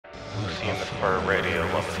Lucy and the Fur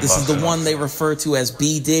Radio. This is the one they refer to as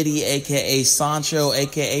B. Diddy, a.k.a. Sancho,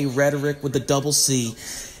 a.k.a. Rhetoric with the double C.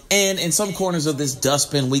 And in some corners of this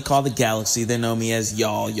dustbin we call the galaxy, they know me as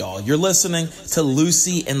Yall Yall. You're listening to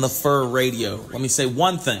Lucy and the Fur Radio. Let me say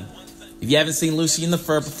one thing. If you haven't seen Lucy and the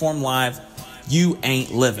Fur perform live, you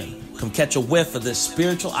ain't living. Come catch a whiff of this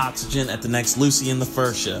spiritual oxygen at the next Lucy and the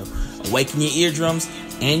Fur show. Awaken your eardrums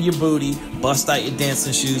and your booty. Bust out your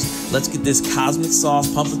dancing shoes. Let's get this cosmic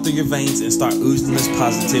sauce pumping through your veins and start oozing this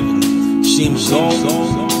positivity. Shim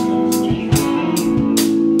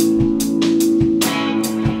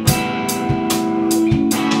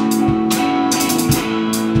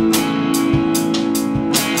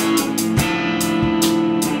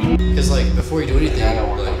before you do anything,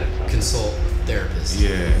 like, consult therapists. Yeah.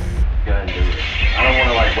 Go ahead and do it. I don't want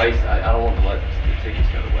to like waste. I don't want to let the tickets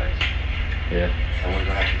go to waste. Yeah. And we're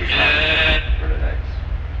gonna have to do something for the next.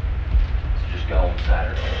 So just go on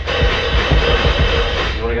Saturday.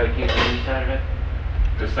 You want to go to Kingston this Saturday?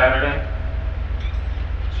 This Saturday?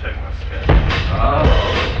 Check my schedule. Oh.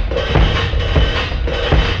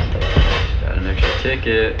 Got an extra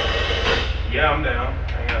ticket. Yeah, I'm down.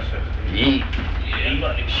 I ain't got shit to do. Yeet.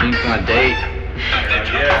 She's my date.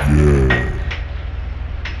 Yeah.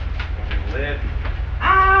 Lit.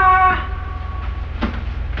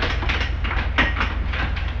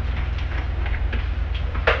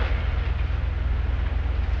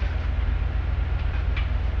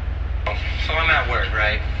 So I'm at work,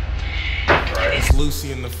 right? It's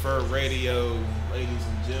Lucy and the Fur Radio, ladies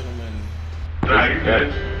and gentlemen. Nah, you're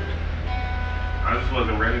good. I just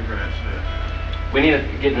wasn't ready for that shit. We need to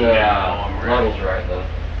get the levels right though.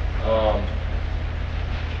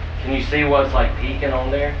 Can you see what's like peaking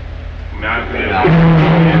on there? Not good.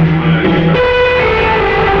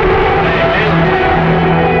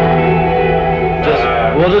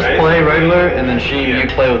 We'll just play regular, and then you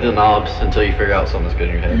play with the knobs until you figure out something's good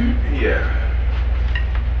in your head. Yeah.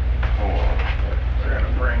 Hold on. I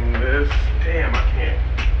gotta bring this. Damn, I can't.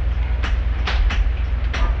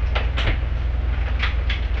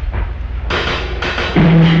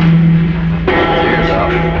 Cheers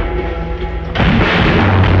out.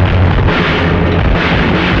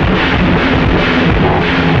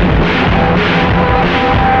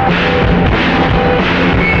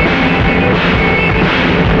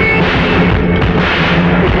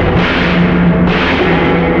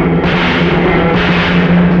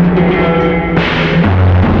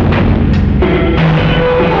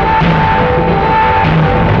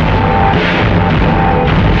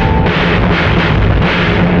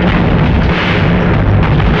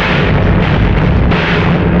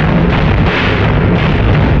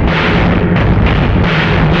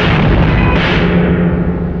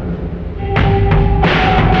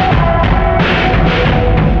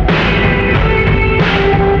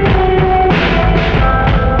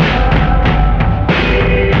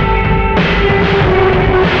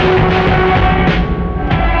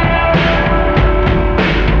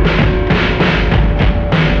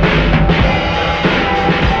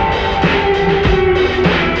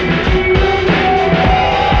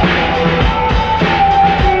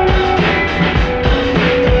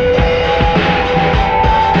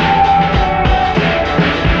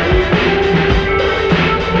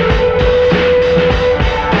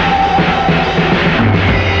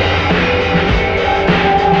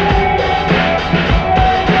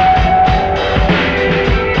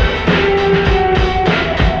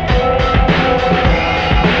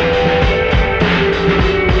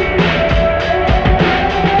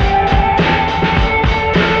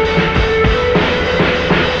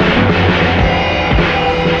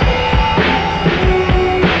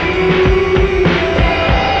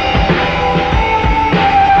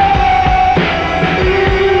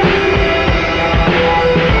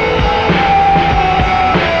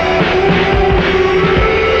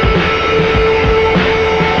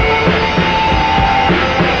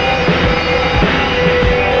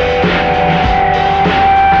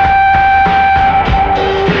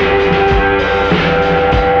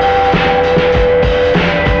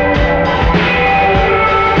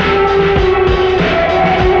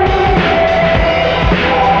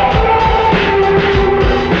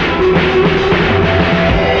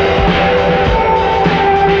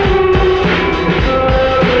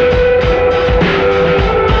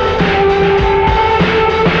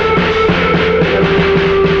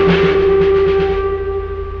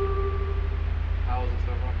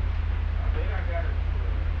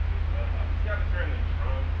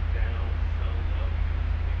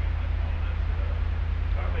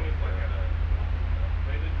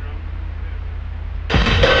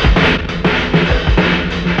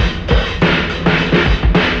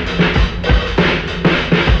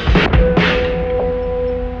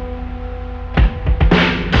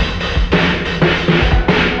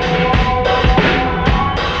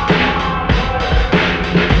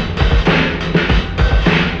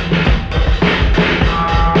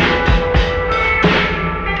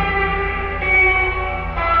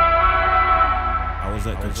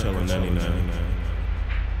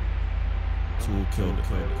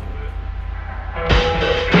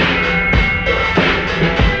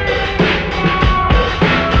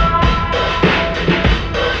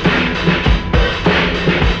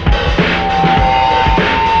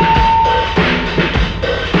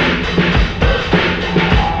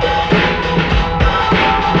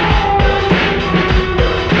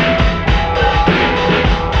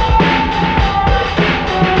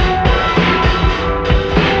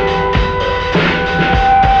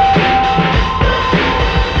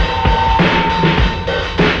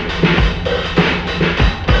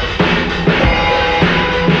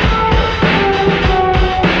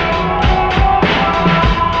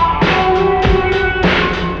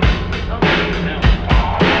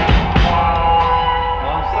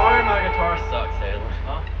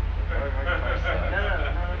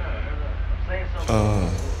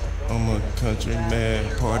 I'm a country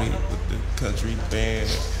man, party with the country band.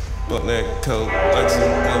 But that coat like some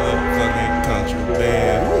motherfucking country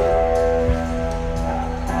band.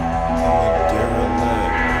 I'm a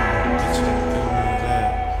derelict, bitch, you give me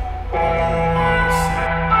that.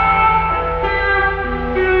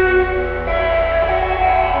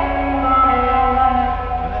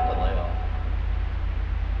 I have to lay off.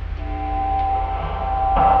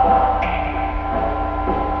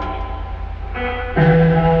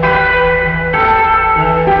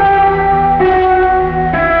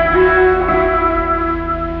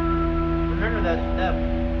 Remember that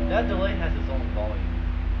delay has its own volume.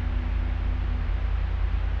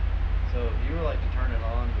 So if you were like to turn it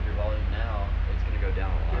on with your volume now, it's gonna go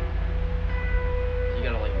down a lot. You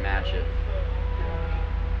gotta like match it.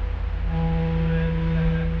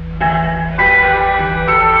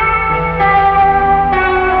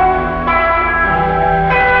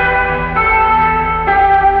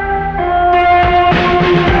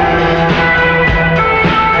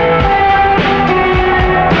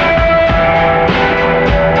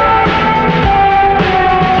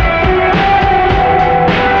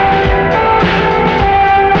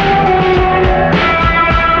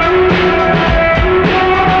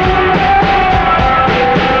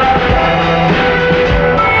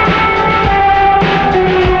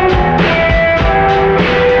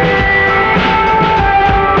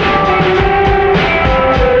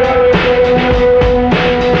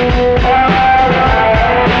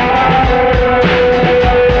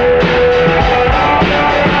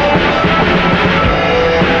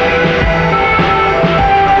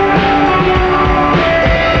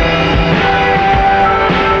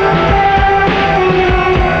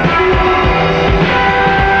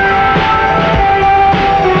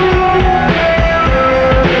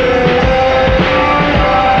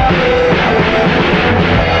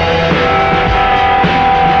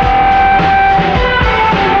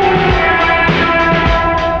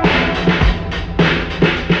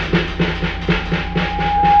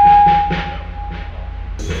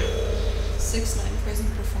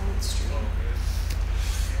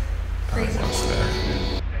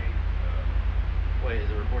 Wait, is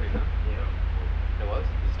it recording now? Yeah. It was? Is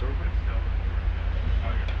it still recording?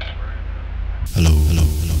 Hello.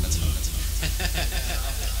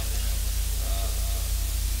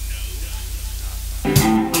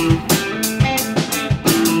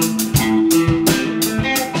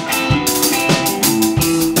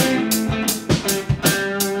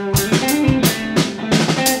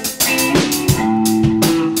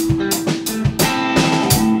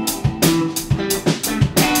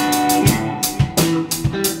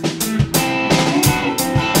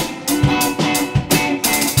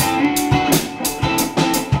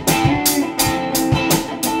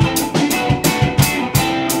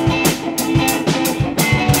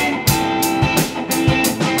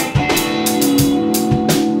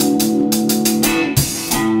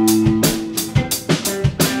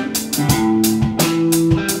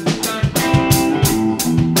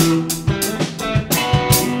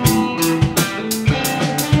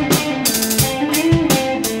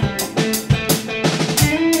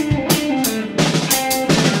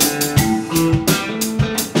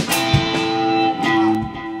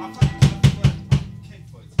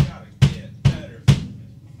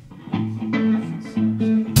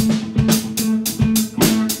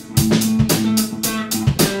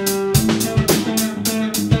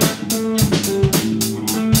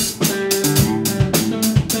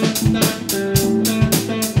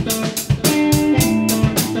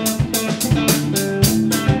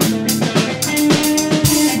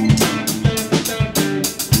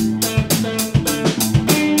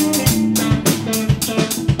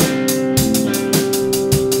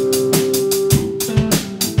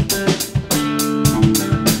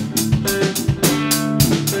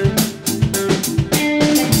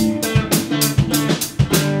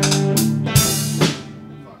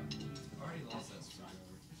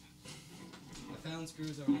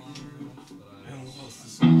 Screws are long enough, but I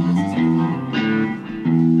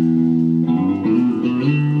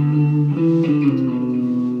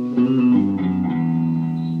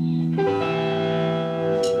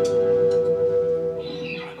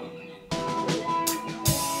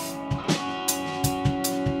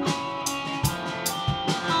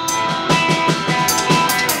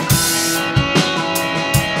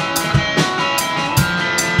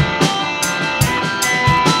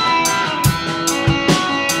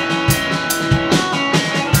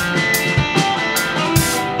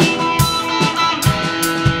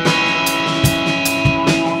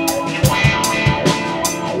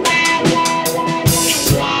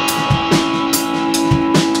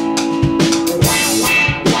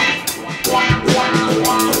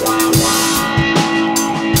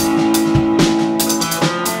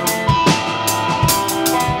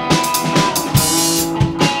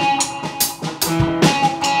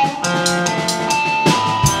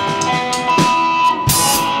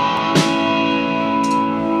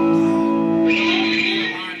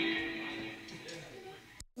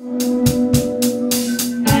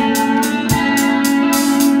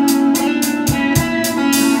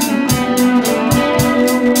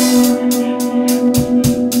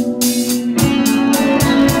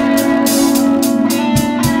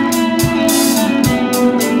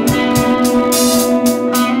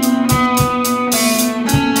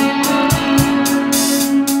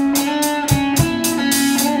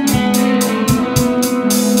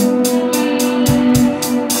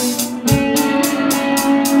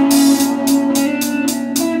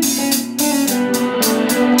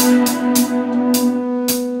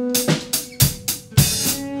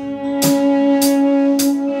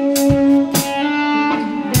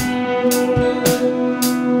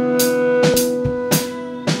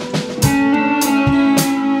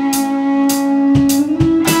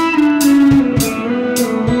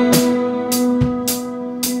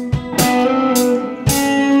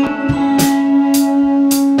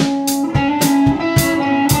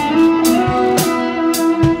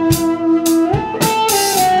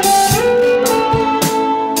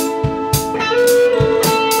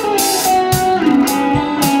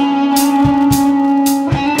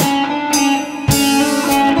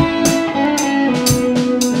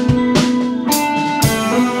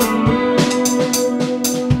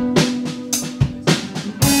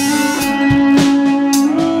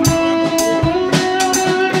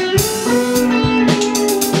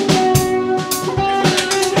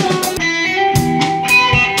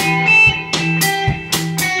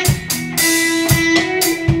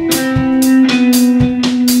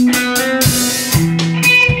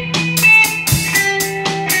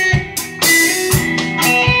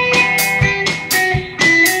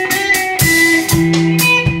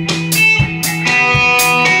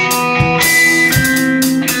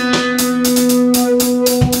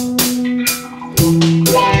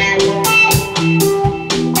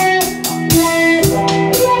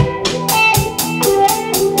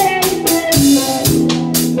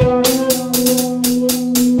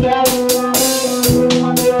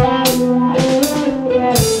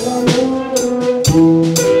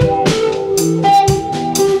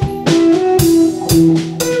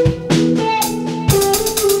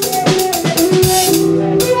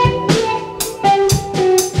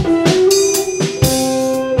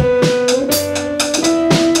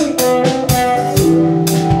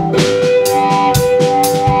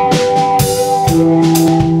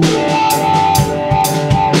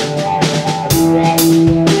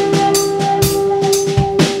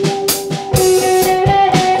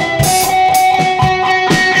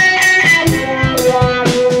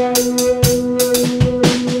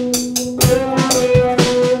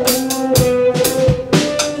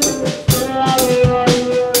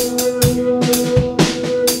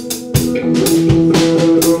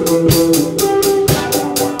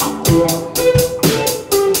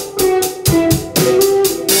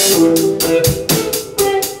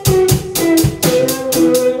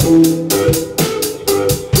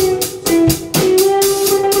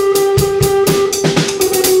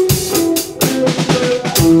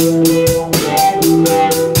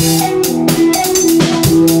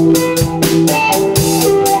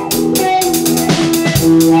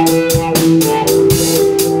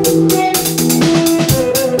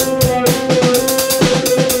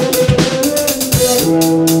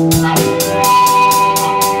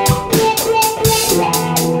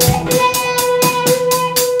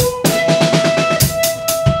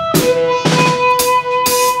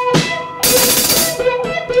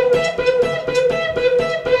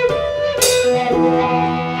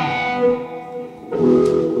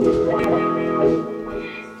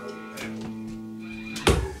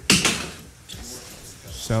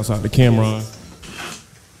Shouts out to Cameron.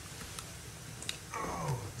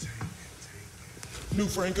 New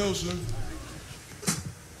Frank Ocean.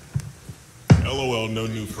 LOL, no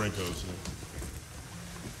new Frank Ocean.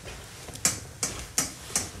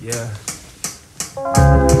 Yeah.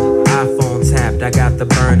 iPhone tapped, I got the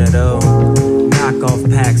burner though. Knockoff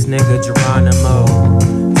packs, nigga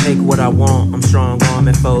Geronimo. Take what I want, I'm strong arm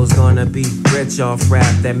and foes gonna be rich off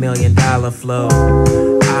rap, that $1 million flow.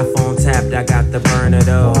 iPhone tapped, I got the burner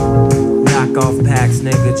though. Knockoff packs,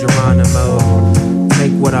 nigga Geronimo.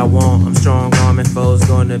 Take what I want, I'm strong arm and foes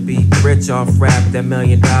gonna be rich off rap, that $1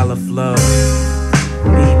 million flow. B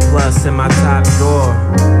plus in my top drawer.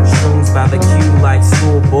 Shrooms by the queue like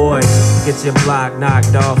schoolboys. Get your block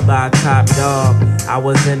knocked off by a top dog. I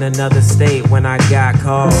was in another state when I got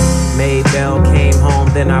called. Maybell came home,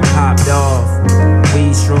 then I popped off.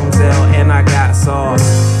 Weed, shrooms, L, and I got sauce.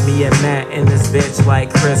 Me and Matt in this bitch like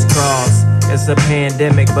crisscross. It's a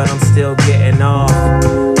pandemic, but I'm still getting off.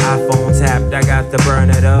 iPhone tapped, I got the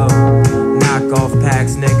burner though. Knockoff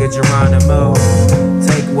packs, nigga Geronimo.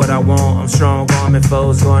 Take what I want, I'm strong arm and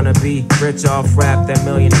foes gonna be rich off rap, that $1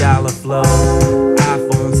 million flow.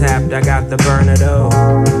 iPhone tapped, I got the burner though.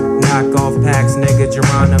 Knockoff packs, nigga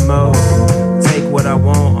Geronimo. Take what I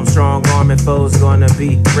want, I'm strong arm and foes gonna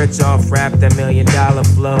be rich off rap, that $1 million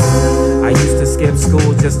flow. I used to skip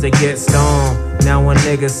school just to get stoned. Now a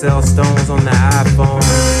nigga sell stones on the iPhone.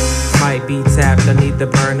 Might be tapped, I need the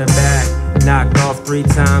burner back. Knocked off 3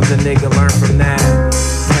 times, a nigga learn from that.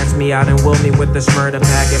 Catch me out and will me with the Schmurda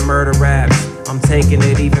pack and murder raps. I'm taking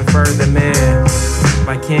it even further, man.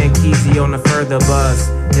 I can't keep you on the further bus.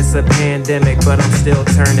 It's a pandemic, but I'm still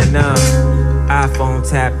turning up. iPhone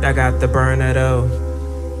tapped, I got the burner though.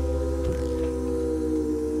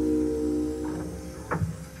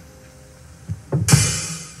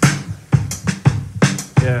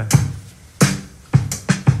 Yeah.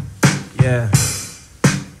 Yeah.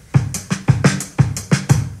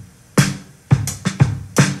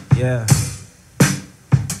 Yeah.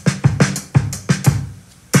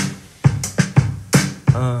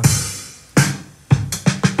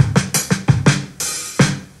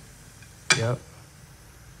 Yep.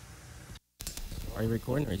 Are you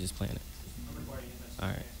recording or just playing it? All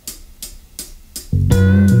right.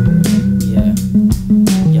 Yeah.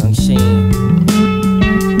 Young Sheen.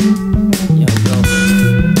 Young Ghost.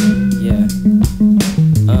 Yeah.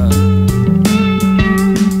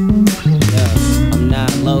 Yeah. I'm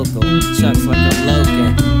not local. Chucks like I'm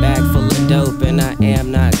Logan. Bag full of dope and I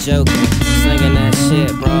am not joking. Slinging that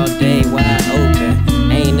shit broad day wide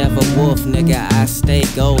open. Ain't never wolf, nigga, I stay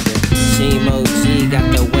golden. Sheem OG got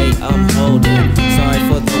the weight I'm holding. Sorry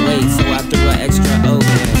for the wait, so I threw an extra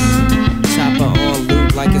open. Chopper on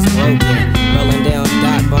loop like it's broken. Rolling down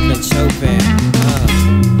dock, bumping choking.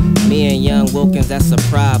 Me and Young Wilkins, that's a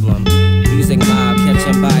problem. Music mob,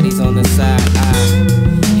 catching bodies on the side. I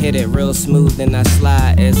hit it real smooth and I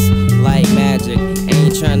slide. It's like magic.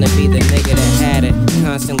 Ain't trying to be the nigga that had it.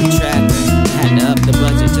 Constantly trapping. Had to up the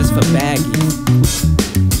budget just for baggies.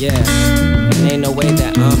 Yeah, and ain't no way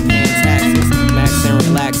that I'm paying taxes. Maxing,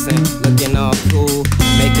 relaxing, looking all cool.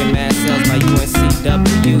 Making mad sales by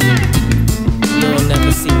UNCW. You'll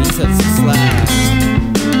never see me tootsie slide.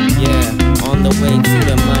 Yeah, on the way to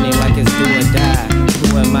the money like it's do or die.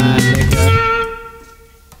 Who am I, nigga?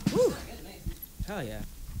 Woo. Hell yeah.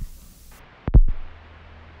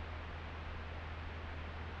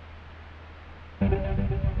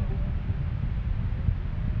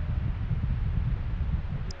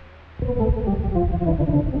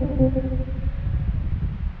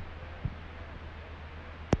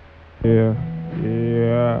 Yeah,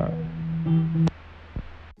 yeah.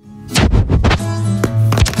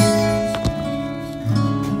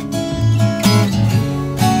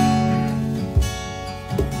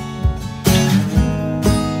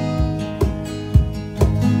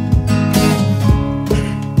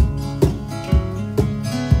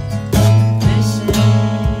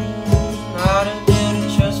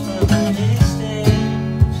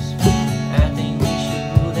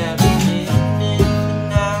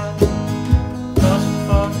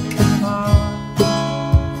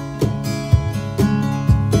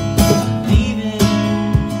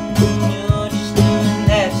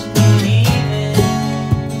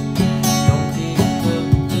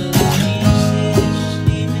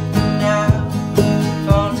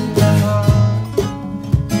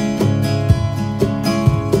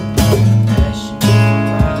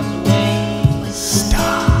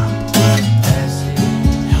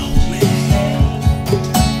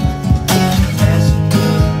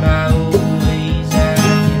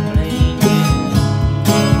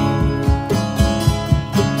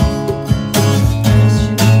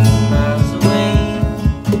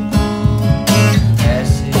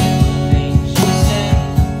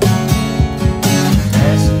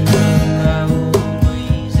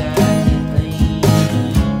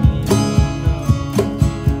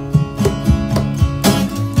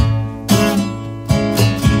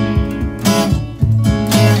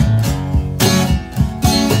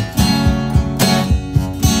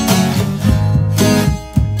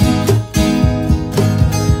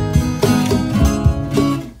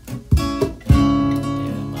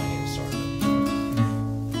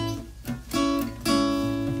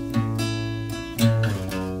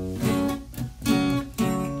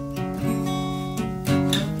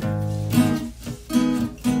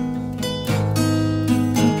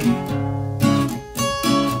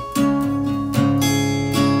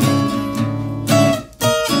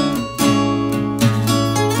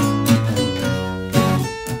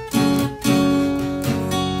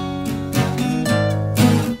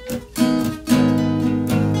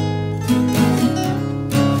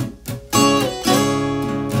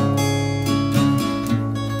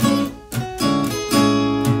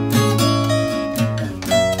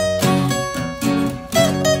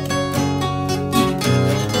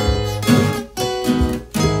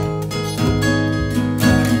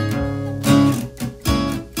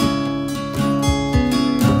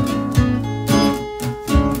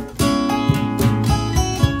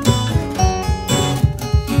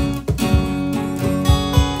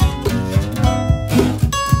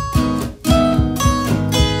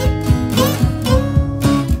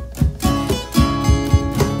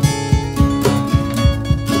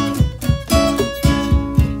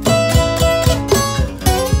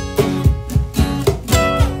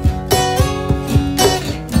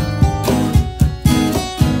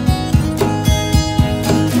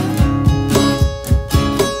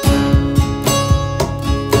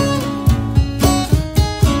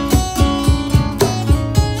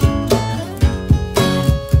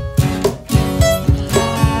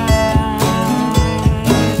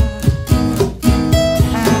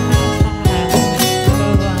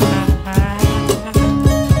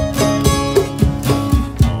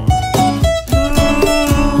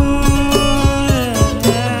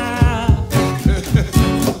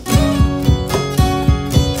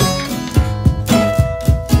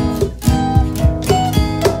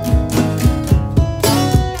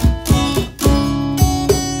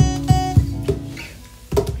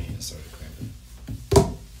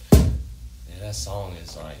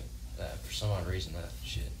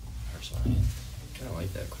 I don't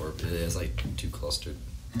like that chord, but it is like too clustered.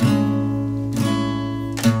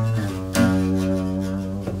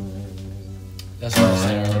 That's what I was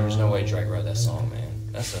saying earlier. There's no way Drake wrote that song,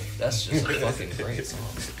 man. That's just a fucking great song.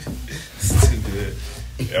 It's too good.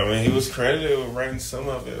 I mean, he was credited with writing some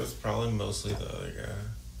of it. It was probably mostly the other guy.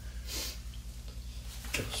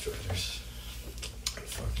 Ghostwriters.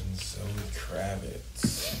 Fucking Zoe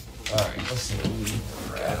Kravitz. Alright, let's see.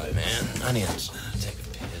 God, man. I need to take a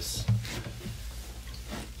piss.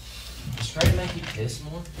 Does Straight make you piss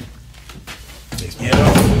more? Yeah,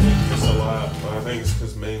 it's a lot. But I think it's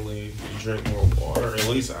because mainly you drink more water. At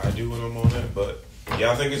least I do when I'm on it. But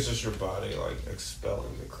yeah, I think it's just your body like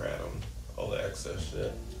expelling the kratom, all the excess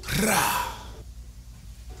shit.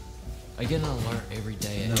 I get an alert every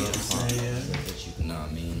day at 8 o'clock that you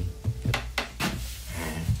cannot mean.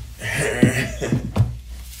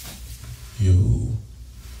 You.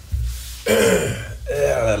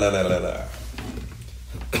 La, la, la, la, la.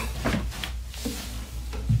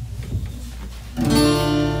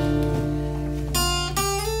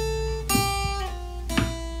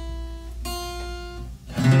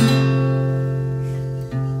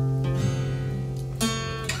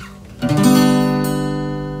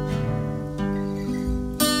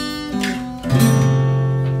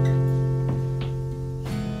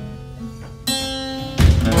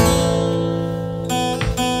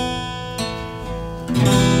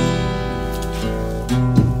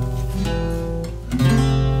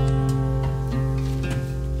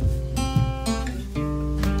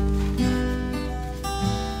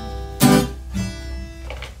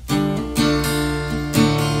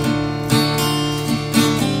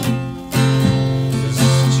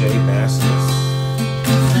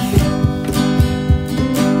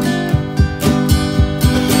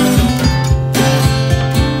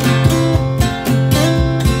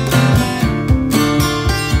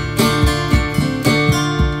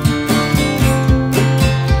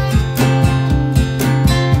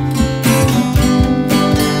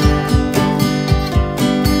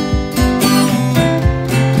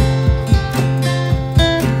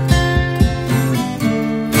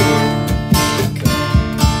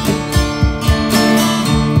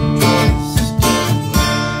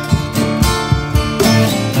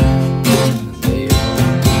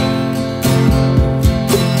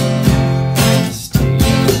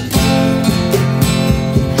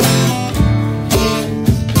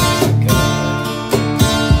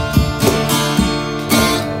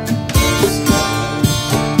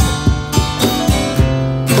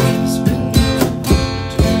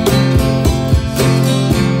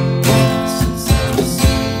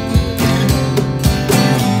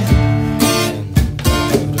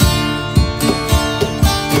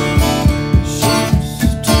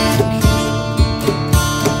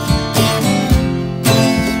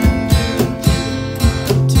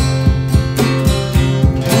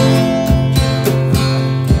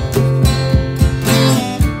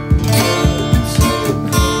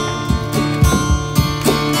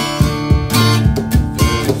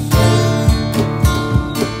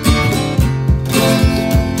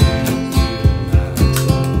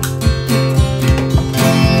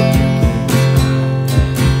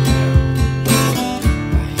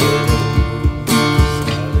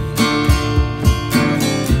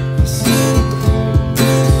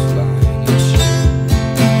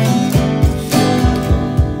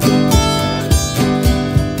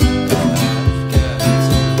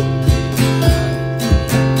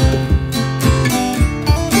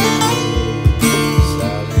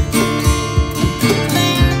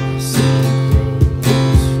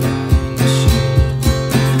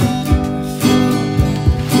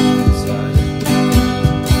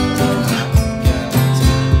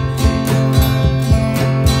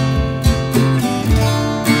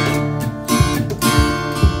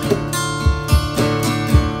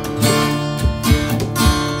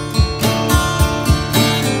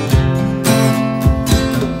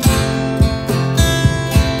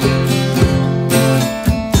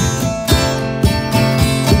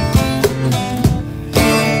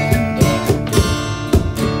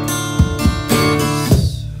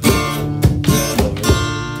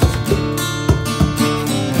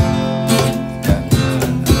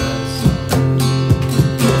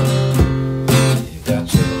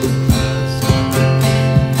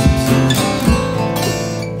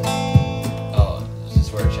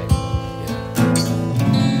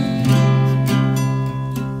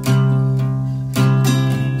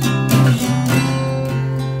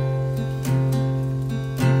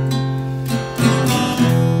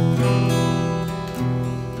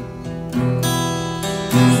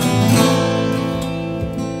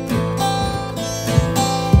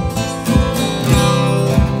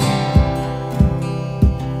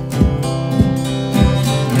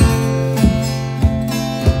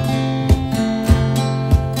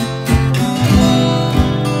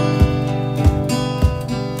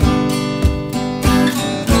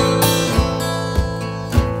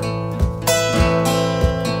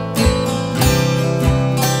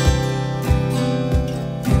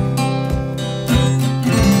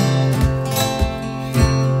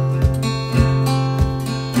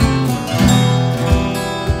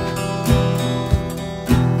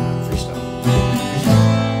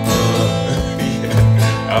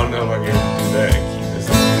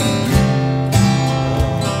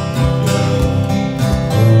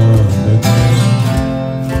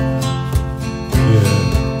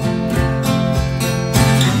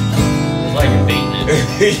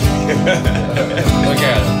 Look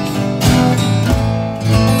at him.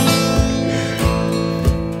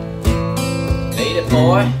 Beat it,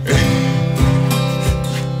 boy.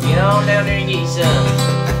 Get on down there and get some.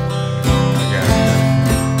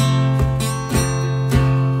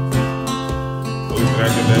 Can I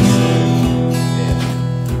get that shit?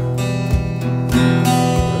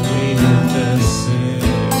 Let me get that shit.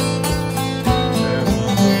 That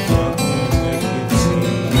motherfucking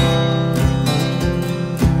nicotine.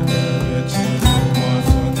 That bitch is no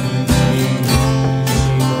motherfucking team.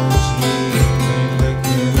 She gon' cheat. Ain't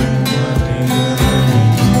looking at my ding-a-ling.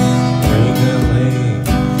 Ring-a-ling.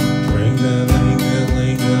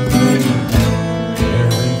 Ring-a-ling-a-ling-a-ling.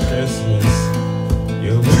 Merry Christmas.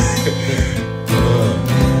 Yo,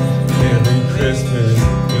 Merry Christmas.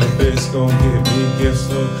 Your bitch gon' get me gifts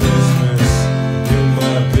for Christmas. Do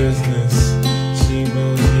my business. She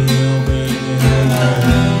knows me over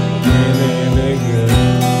nigga.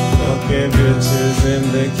 Fucking bitches in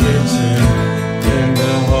the kitchen, in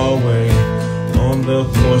the hallway, on the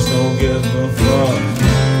porch. Don't give a fuck.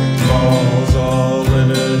 Balls all in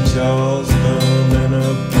her jaws, thumb in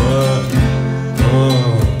her butt.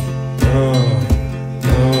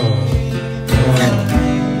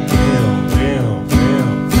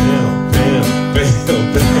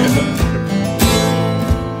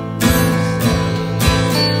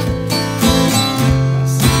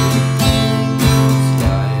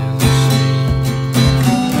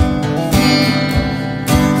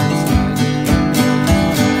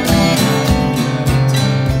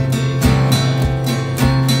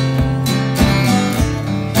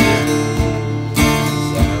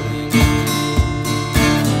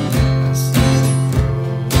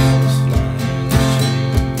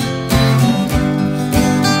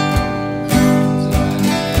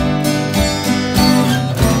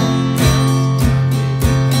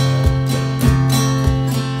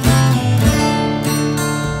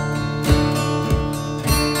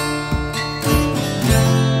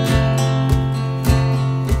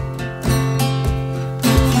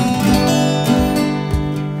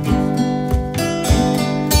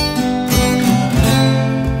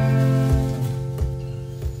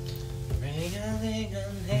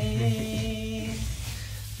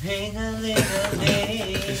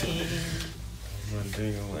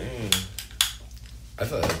 I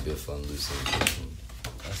thought that would be a fun loose end.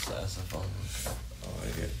 That's a fun one. I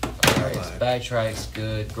like it. Alright, backtrack's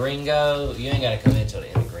good. Gringo, you ain't gotta come in till the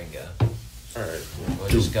end of Gringo. Alright. We'll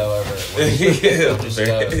just go over it.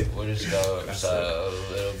 We'll just go over. So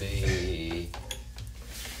it'll be.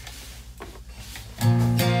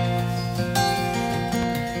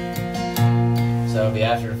 So it'll be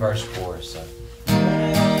after the first chorus. So.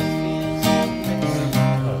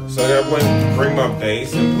 So I gotta bring my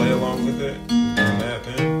bass and play along with it. And that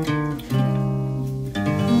then.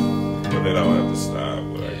 But then I'll have to stop.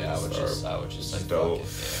 Yeah, I would just say fuck it. Yeah, I would just say fuck it.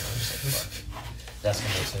 That's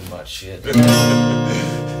gonna be too much shit.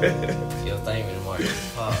 You'll thank me tomorrow.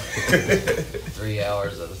 Fuck. 3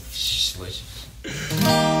 hours of switches.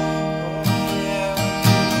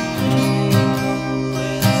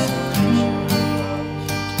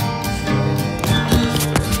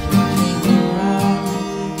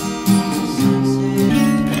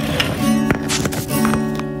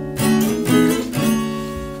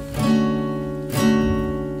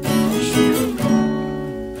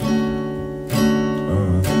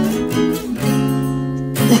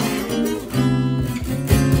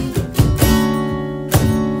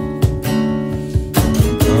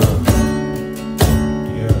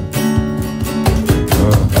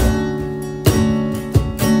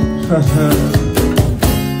 You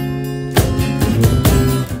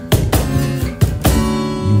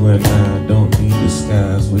and I don't need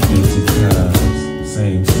disguise with digitized.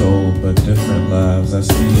 Same soul but different lives. I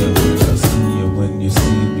see you when you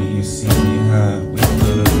see me. You see me high. We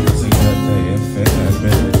could have been together if it had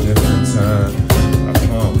been a different time. I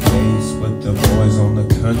pump bass with the boys on the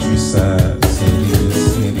countryside. City to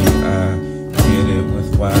city, I get it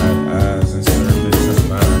with wide eyes and serve it to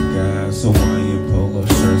my guys. Hawaiian polo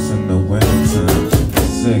shirts in the wintertime.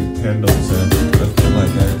 Sick Pendleton, looking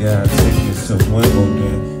like I got tickets to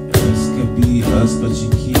Wimbledon. And this could be us, but you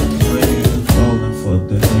keep playing, falling for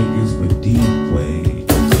the niggas with deep weight.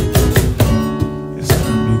 It's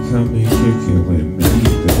time you come and kick it with me,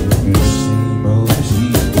 baby. Shame OG,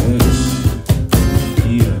 bitch.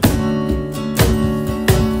 Yeah.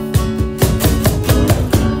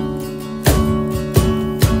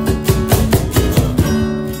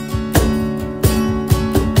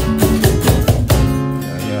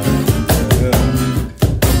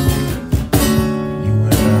 You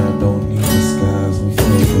and I don't need disguise, we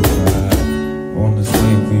feel the vibe.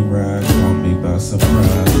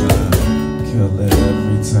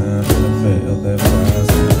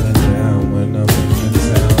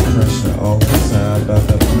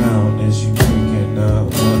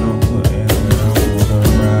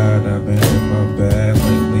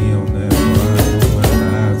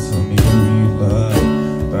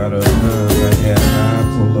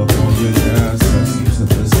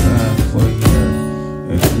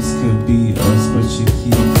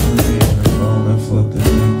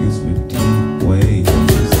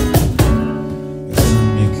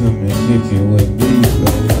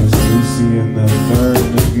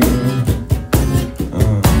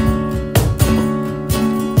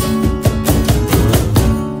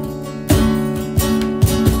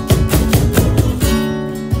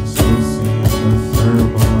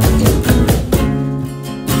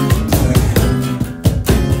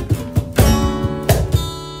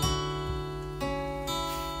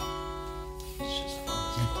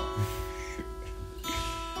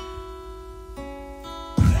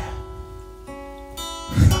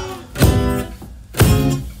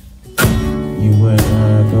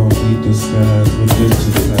 be disguised with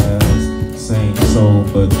digitized. Same soul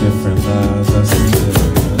but different lives. I see it,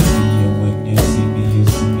 I see you when you see me. You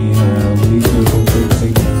see me how we do it.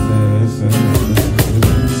 Take my fast and listen to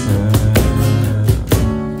the sound.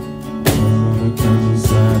 On the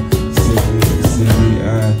countryside, city, I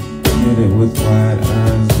get it with wide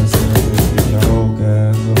eyes. Listen to y'all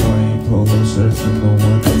guys, Hawaiian polo shirts in the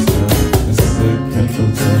wintertime. It's sick, pencil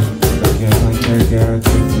toe. Looking like that guy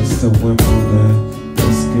takes us to Wimbledon.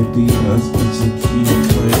 This could be us, but you keep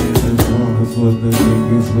playing as long as for the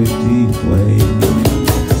niggas with deep waves.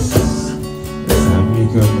 It's time you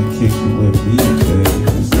come and kick it with me, baby.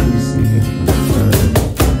 It's easy in the first.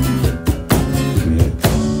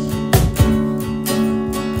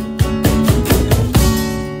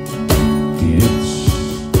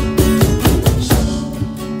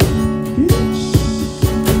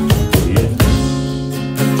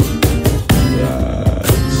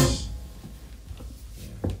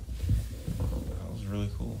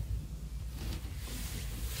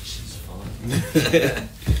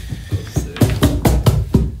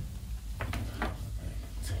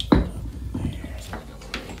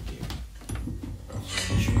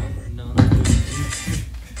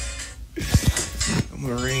 I'm a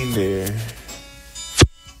reindeer.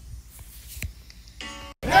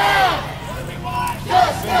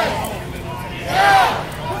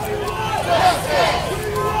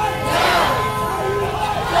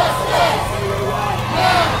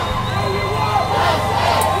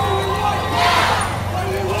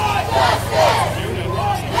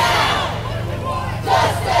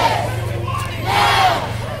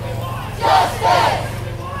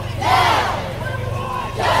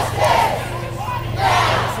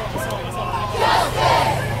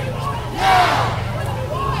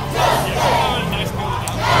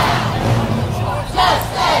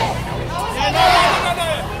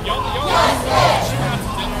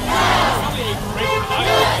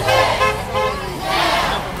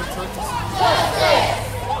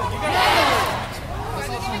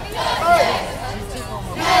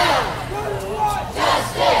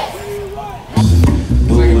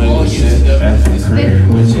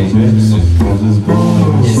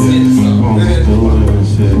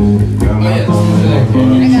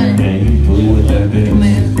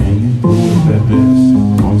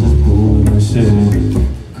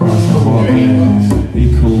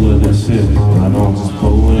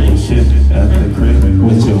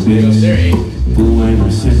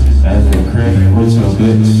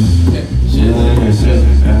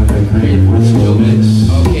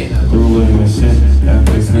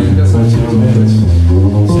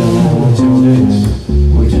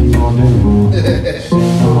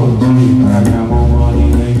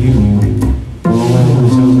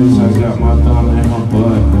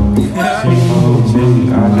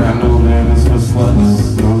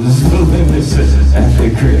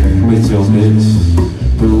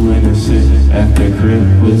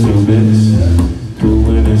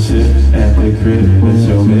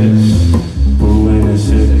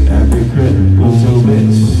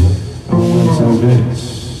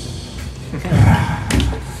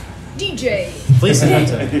 Please send that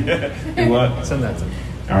to me. You what? Send that to me.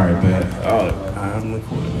 Alright, bet. Oh, I'm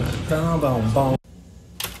recording that. Boom, boom, boom.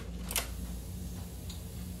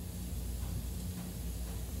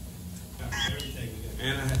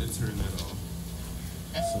 And I had to turn that off.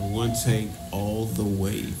 So one take all the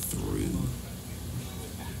way through.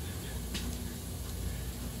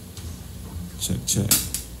 Check.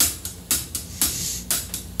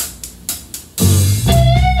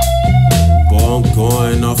 Boy, I'm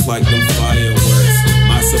going off like them fireworks.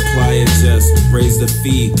 My supplier just raised the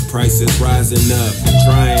fee. Prices rising up,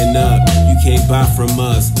 drying up. You can't buy from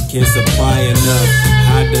us, can't supply enough.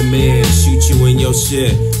 High demand, shoot you in your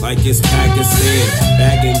shit like it's Pakistan.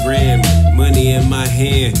 Bagging grand, money in my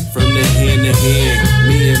hand, from the hand to hand.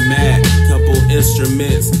 Me and Matt, couple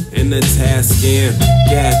instruments in the task scan.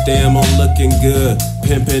 Goddamn, I'm looking good,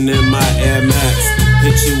 pimping in my Air Max.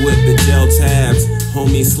 Hit you with the gel tabs,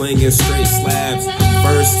 homie slinging straight slabs.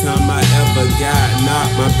 First time I ever got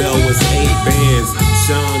knocked, my bell was 8 bands.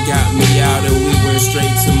 Sean got me out and we went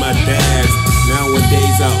straight to my dad's.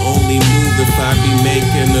 Nowadays I only move if I be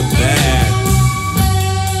making a bag.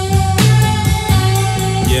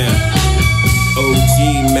 Yeah,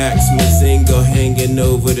 OG Max Mazingo hanging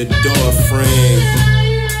over the door frame.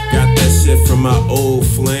 Got that shit from my old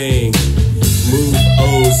flame. Move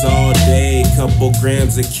O's all day, couple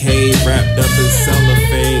grams of K wrapped up in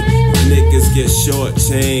cellophane. Niggas get short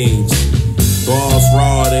change. Balls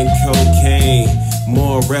raw than cocaine.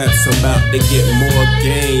 More raps, I'm about to get more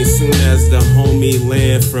gains soon as the homie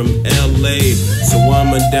land from LA. So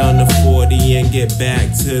I'ma down to 40 and get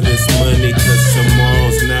back to this money, cause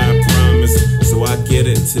tomorrow's not promised, so I get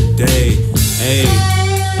it today. Hey,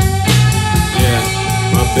 yeah,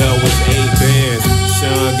 my bell was 8 bands.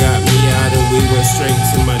 Sean got me out and we went straight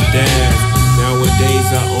to my dad. Nowadays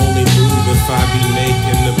I only move if I be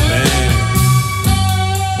making the bag.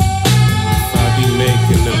 If I be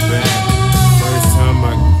making the bag. First time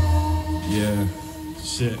yeah,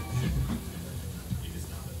 shit.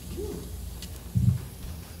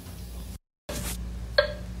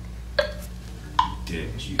 Dead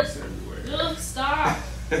juice everywhere. Ugh, stop.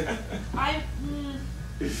 I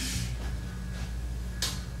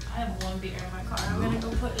have 1 beer in my car. I'm gonna go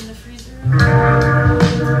put in the freezer.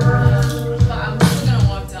 But I'm still gonna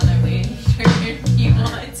walk down there waiting for you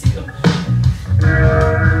want to.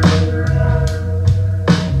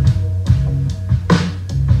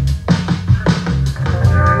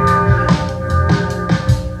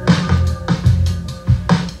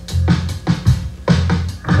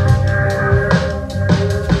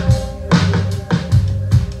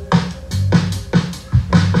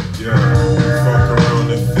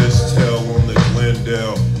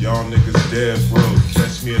 Y'all niggas dead broke.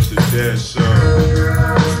 Catch me at the dead show.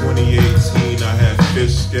 2018, I had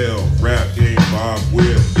fish scale. Rap game Bob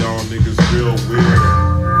Whip. Y'all niggas real weird.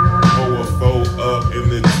 Pour a foe up in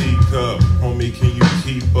the teacup. Homie, can you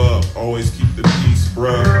keep up? Always keep the peace,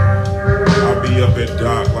 bruh. I be up at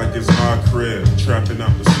dock like it's my crib. Trapping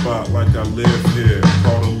out the spot like I live here.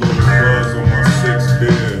 Caught a little buzz on my 6th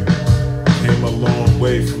beer. Came a long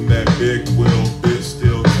way from that big wheel. Bitch,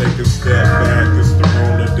 still take a step back. It's the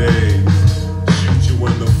Rona days. Shoot you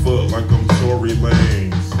in the foot like I'm Tory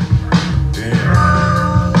Lanez. Damn.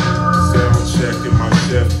 Sound check in my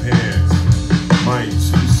chef pants. Might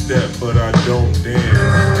 2-step, but I don't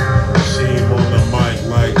dance. Sheem on the mic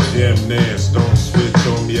like Jim Nance. Don't switch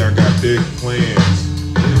on me, I got big plans.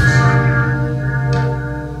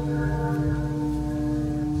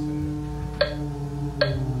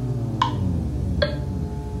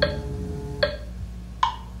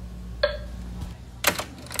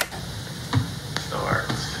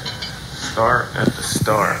 Start at the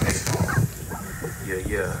start.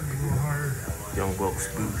 Yeah. Young Wilkes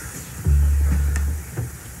Booth.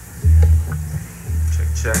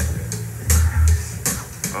 Check.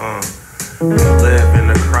 Live in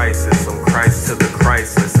a crisis, from Christ to the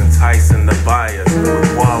crisis, enticing the buyers.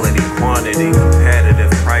 Quality, quantity,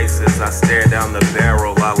 competitive prices. I stare down the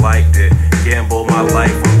barrel, I liked it. Gamble my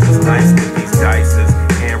life, I'm just nice with these dices.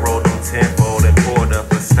 Hand rolled them tenfold and poured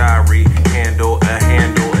up a styrene. Handle a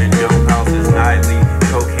handle and jump houses nightly.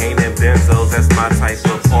 Cocaine and benzos, that's my type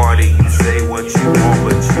of party. You say what you want,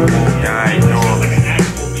 but you won't die normally.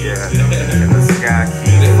 Yeah, and the sky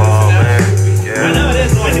keep falling. Yeah, I know it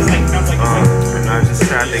is like and I just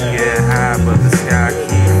tried to get high, but the sky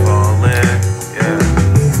keep falling. Yeah,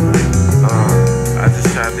 I just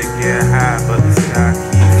tried to get high, but the sky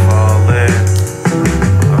keep falling.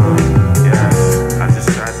 Yeah, I just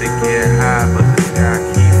tried to get high, but the sky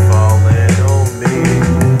keep falling on me.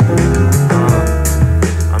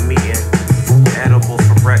 I'm eating edibles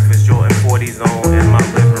for breakfast, Jordan 40s on in my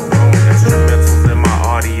living room, instrumentals in my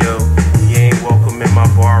audio. You ain't welcome in my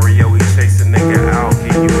barrio, we chase a nigga out,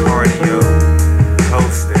 give you cardio.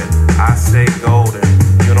 Toasted, I say golden,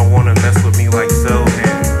 you don't wanna mess with me like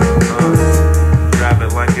Sohan. Drive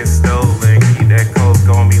it like it's stolen, keep that coast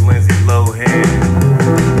gon' be Lindsay Lohan.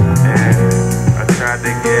 And I tried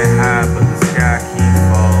to get high, but the sky keep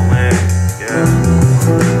falling. Yeah,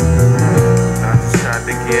 I just tried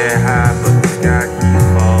to get high, but the sky keep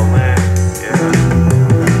falling. Yeah,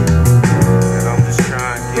 and I'm just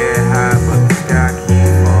trying to get high, but the sky keep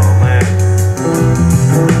falling.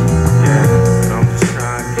 Yeah, and I'm just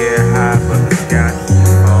trying to get high, but the sky keep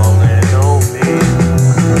falling on me.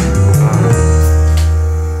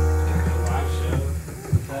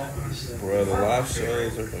 Bro, the live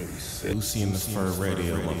shows are gonna be sick. Lucy in the Fur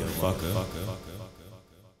Radio, motherfucker.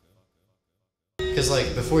 Because,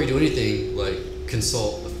 like, before you do anything, like,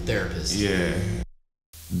 consult a therapist. Yeah.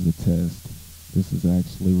 This is a test. This is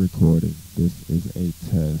actually recorded. This is a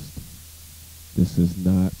test. This is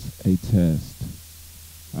not a test.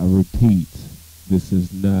 I repeat, this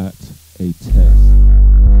is not a test.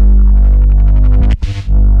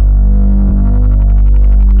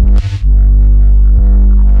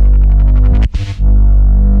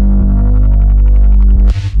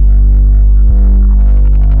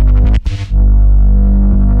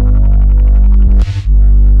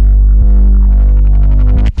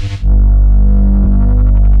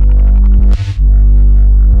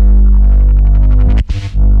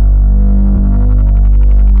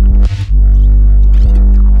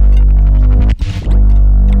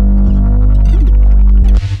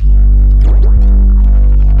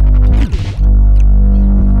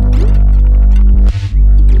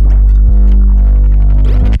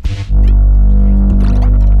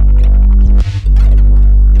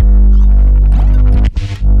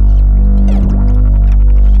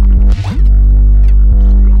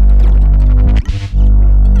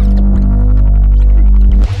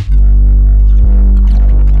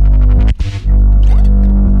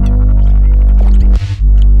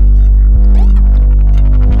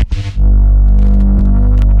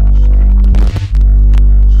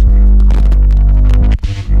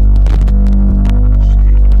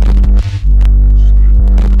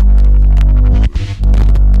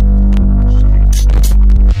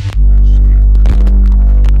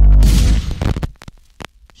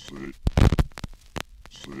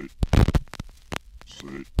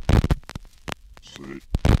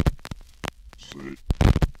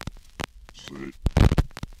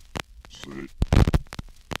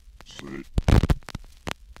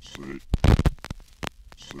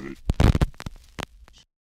 Sit.